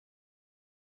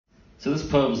So this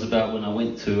poem's about when I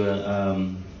went to a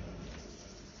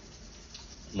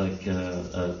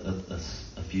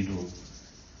funeral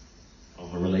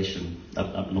of a relation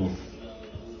up north.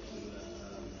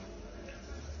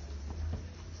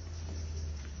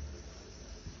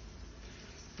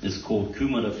 It's called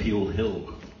Kumarapil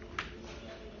Hill.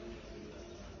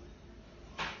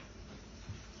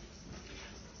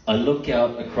 I look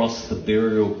out across the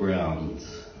burial ground,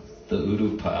 the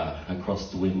urupa,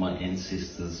 across to where my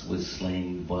ancestors were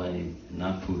slain by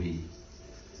Ngāpuhi.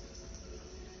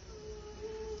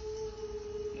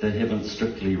 They haven't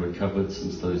strictly recovered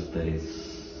since those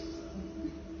days.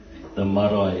 The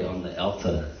marae on the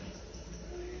altar,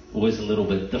 always a little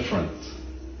bit different,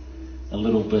 a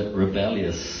little bit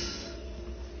rebellious.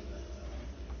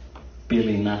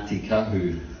 Barely Ngāti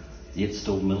Kahu, yet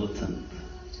still militant,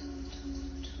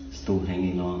 still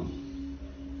hanging on.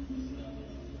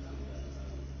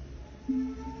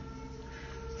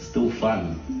 Still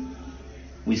fun.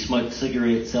 We smoke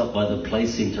cigarettes out by the play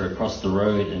centre across the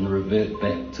road and revert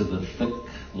back to the thick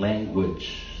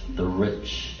language, the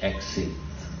rich accent.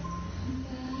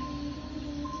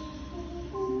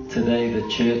 Today the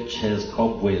church has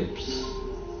cobwebs.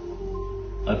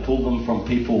 I pull them from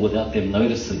people without them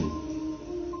noticing.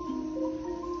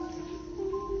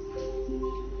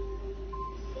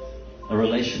 A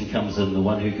relation comes in, the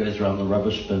one who goes around the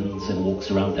rubbish bins and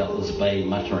walks around Doubtless Bay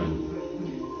muttering.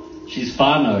 She's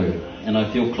whānau, and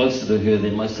I feel closer to her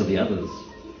than most of the others.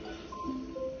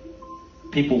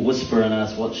 People whisper and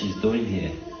ask what she's doing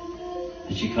here.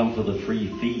 Did she come for the free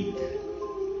feed?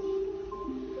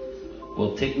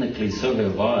 Well, technically so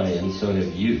have I, and so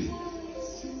have you.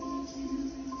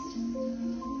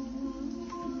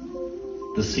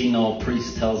 The senile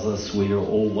priest tells us we are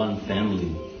all one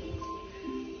family.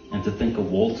 And to think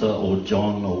of Walter or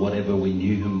John or whatever we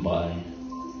knew him by,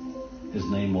 his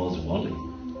name was Wally.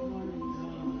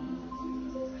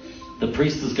 The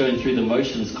priest is going through the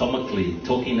motions comically,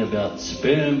 talking about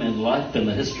sperm and life and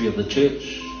the history of the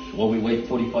church while we wait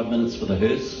 45 minutes for the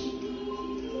hearse.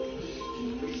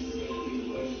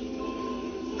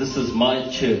 This is my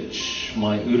church,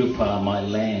 my urupa, my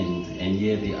land, and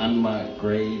yeah, the unmarked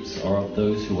graves are of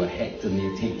those who were hacked in the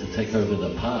attempt to take over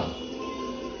the path.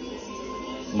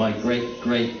 My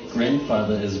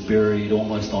great-great-grandfather is buried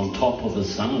almost on top of his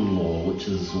son-in-law, which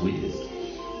is weird.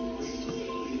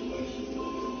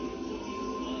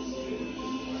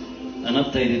 An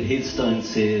updated headstone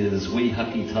says, "Wee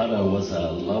Hakitara was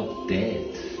a loved dad."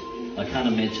 I can't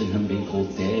imagine him being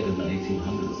called dad in the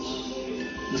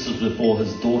 1800s. This was before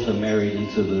his daughter married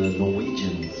into the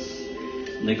Norwegians.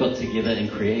 And they got together and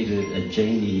created a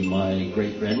Janie, my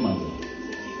great-grandmother.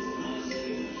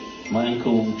 My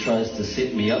uncle tries to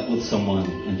set me up with someone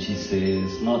and she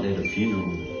says, "Not at a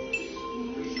funeral.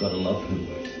 Gotta love him."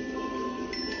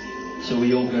 So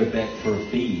we all go back for a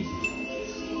feed.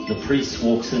 The priest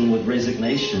walks in with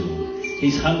resignation.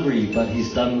 He's hungry, but he's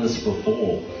done this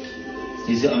before.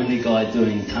 He's the only guy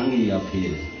doing tangi up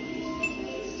here.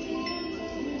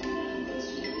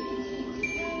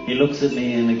 He looks at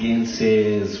me and again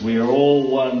says, "We are all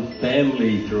one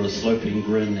family," through a sloping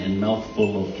grin and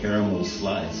mouthful of caramel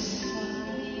slice.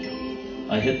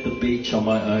 I hit the beach on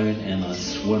my own and I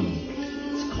swim.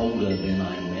 It's colder than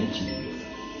I imagined.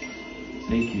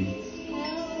 Thank you.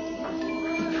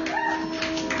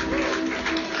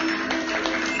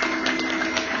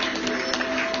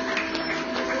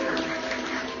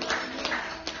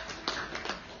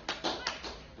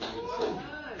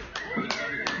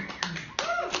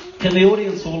 Can the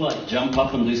audience all like jump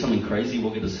up and do something crazy?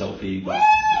 We'll get a selfie. Tip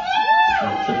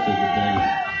of the day.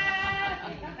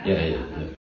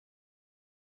 Yeah.